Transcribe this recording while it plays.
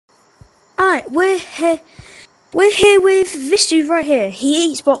Right, we're here. We're here with this dude right here. He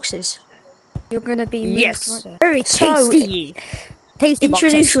eats boxes. You're gonna be moved right there. Very tasty. Tasty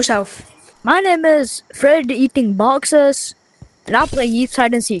Introduce boxes. yourself. My name is Fred Eating Boxes, and I play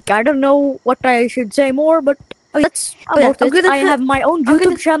hide and seek. I don't know what I should say more, but that's about it. I have my own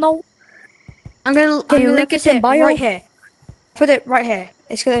YouTube channel. I'm gonna link it right here. Put it right here.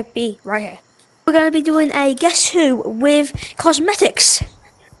 It's gonna be right here. We're gonna be doing a guess who with cosmetics.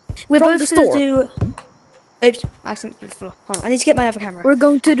 We're From both the gonna store. do. Oops, I accidentally hit the floor. Hold on, I need to get my other camera. We're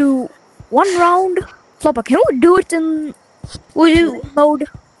going to do one round. Flopper, can we do it in mode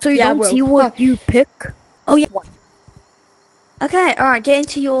so you don't see what you pick? Oh yeah. Okay, alright, get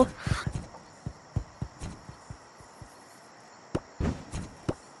into your.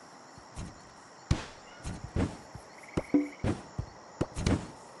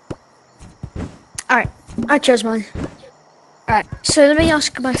 Alright, I chose mine. Alright, so let me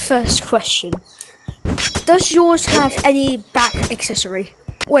ask my first question. Does yours have any back accessory?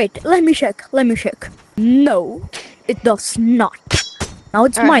 Wait, let me check. No, it does not. Now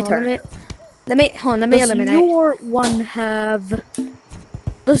it's my turn. Let me eliminate.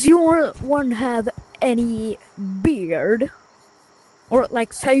 Does your one have any beard? Or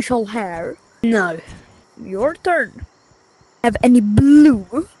like facial hair? No. Your turn. Have any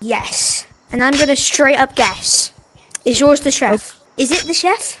blue? Yes. And I'm gonna straight up guess. Is yours the chef? Is it the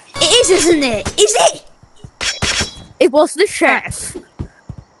chef? It is, isn't it? Is it? It was the chef.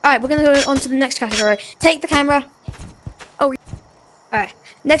 Alright, we're gonna go on to the next category. Take the camera. Oh. Alright.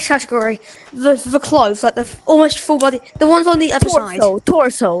 Next category. The clothes, like the almost full body. The ones on the other side.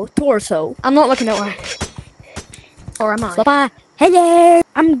 Torso. I'm not looking at one. Or am I? Hello.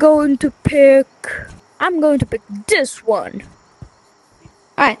 I'm going to pick this one.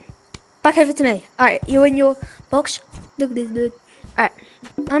 Alright. Back over to me. Alright, you in your box. Look at this dude. Alright.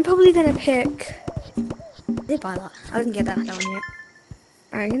 I'm probably gonna pick. I did buy that. I didn't get that one yet.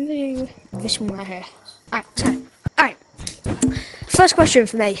 Alright, I'm gonna do this one right here. Alright, so. Alright. First question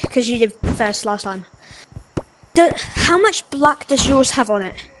for me, because you did first last time. How much black does yours have on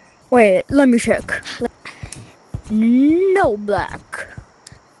it? Wait, let me check. No black.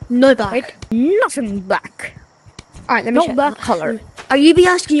 No black. Wait, nothing black. Alright, let me check. No black color. Oh, you be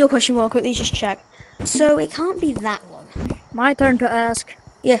asking your question while I quickly just check. So it can't be that one. My turn to ask.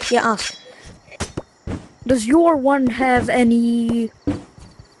 Yeah, ask. Does your one have any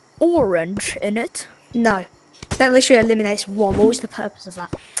orange in it? No. That literally eliminates one. What was the purpose of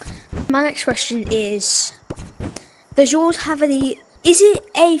that? My next question is, does yours have any, is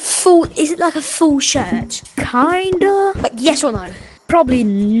it like a full shirt? Kinda. Like yes or no? Probably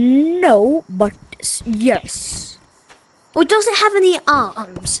no, but yes. Or does it have any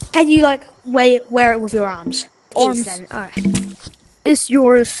arms? Can you like wear it with your arms? Arms. Then. Alright. Is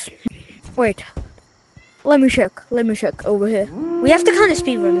yours, wait. Let me check over here. We have to kind of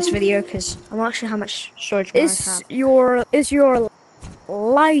speedrun this video because I'm not sure how much storage I have. Is your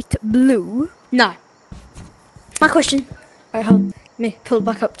light blue? No. My question. Alright, hold on. Let me pull it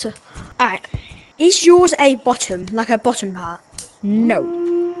back up to. Alright. Is yours a bottom, like a bottom part? No.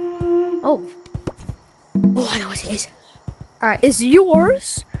 Oh. Oh, I know what it is. Alright. Is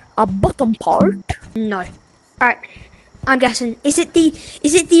yours a bottom part? No. Alright. I'm guessing. Is it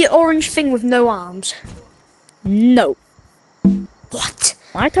the orange thing with no arms? No. What?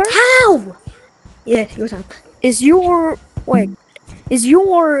 My turn? How? Yeah, your turn. Is yours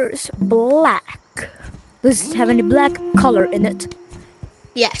black? Does it have any black color in it?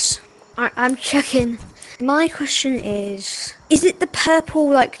 Yes. I'm checking. My question is it the purple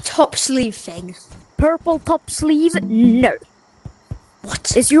like top sleeve thing? Purple top sleeve? No.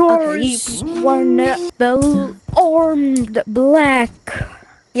 What? Is yours one the armed black?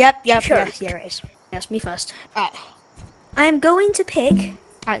 Yep, shirt? yes, it is. Yes, me first. Alright. I am going to pick.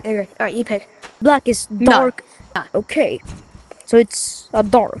 Alright, there you go. Alright, you pick. Black is dark. No. Okay. So it's a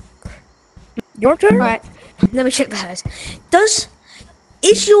dark. Your turn? Alright. Let me check the hers.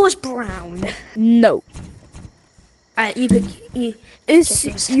 Is yours brown? No. Alright, you pick. Is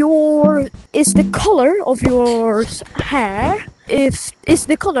the color of your hair? Is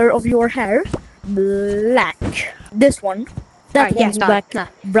the color of your hair black? This one. That one's black. No.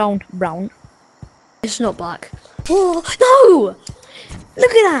 Brown. It's not black. Oh no!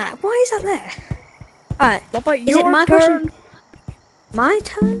 Look at that. Why is that there? Alright. Is it my turn? My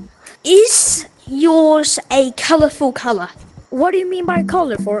turn? Is yours a colourful colour? What do you mean by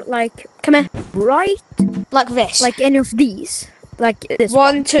colourful? Like, come here. Bright? Like this. Like any of these? Like this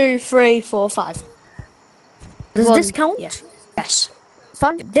 1, 2, 3, 4, 5. Does this count? Yes.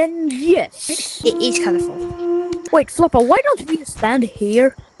 Fun? Then yes. It is colourful. Wait, Flopper, why don't we stand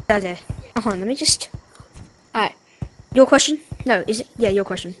here? Okay. Hold on, let me just. Alright. Your question? No, is it? Yeah, your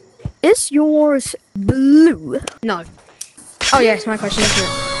question. Is yours blue? No. Oh, yeah, it's my question, isn't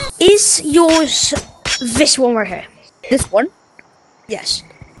it? Is yours this one right here? This one? Yes.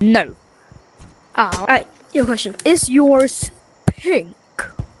 No. Oh, alright, your question. Is yours pink?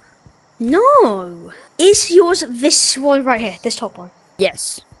 No. Is yours this one right here? This top one?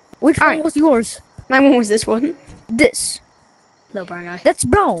 Yes. Which one Alright. was yours? My one was this one. This. Little brown guy. That's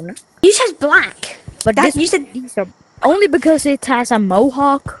brown. You said black. But That, this, you said. these are only because it has a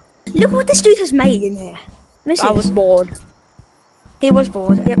mohawk. Look what this dude has made in here. Let me see I was this. bored. He was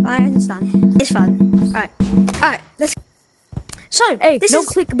bored. Yep, I understand. It's fun. Alright. Alright, let's. So, Hey, this no is.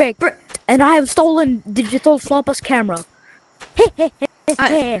 clickbait. And I have stolen digital Fellahs camera.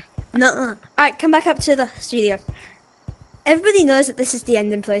 No. Alright, come back up to the studio. Everybody knows that this is the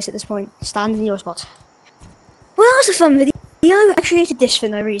ending place at this point. Stand in your spot. Well, that was a fun video. I created this for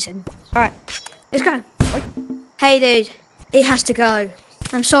no reason. Alright, let's go. Hey, dude. It has to go.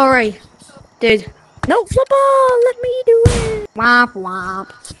 I'm sorry. Dude. No, Flopper, let me do it. Womp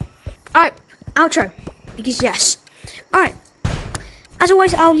womp. Alright, outro. Because yes. Alright. As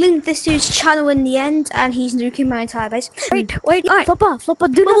always, I'll link this dude's channel in the end, and he's nuking my entire base. Wait, Alright. Flopper,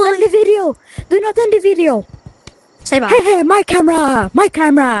 do not end the video. Do not end the video. Say bye. Hey, my camera.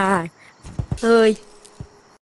 Bye.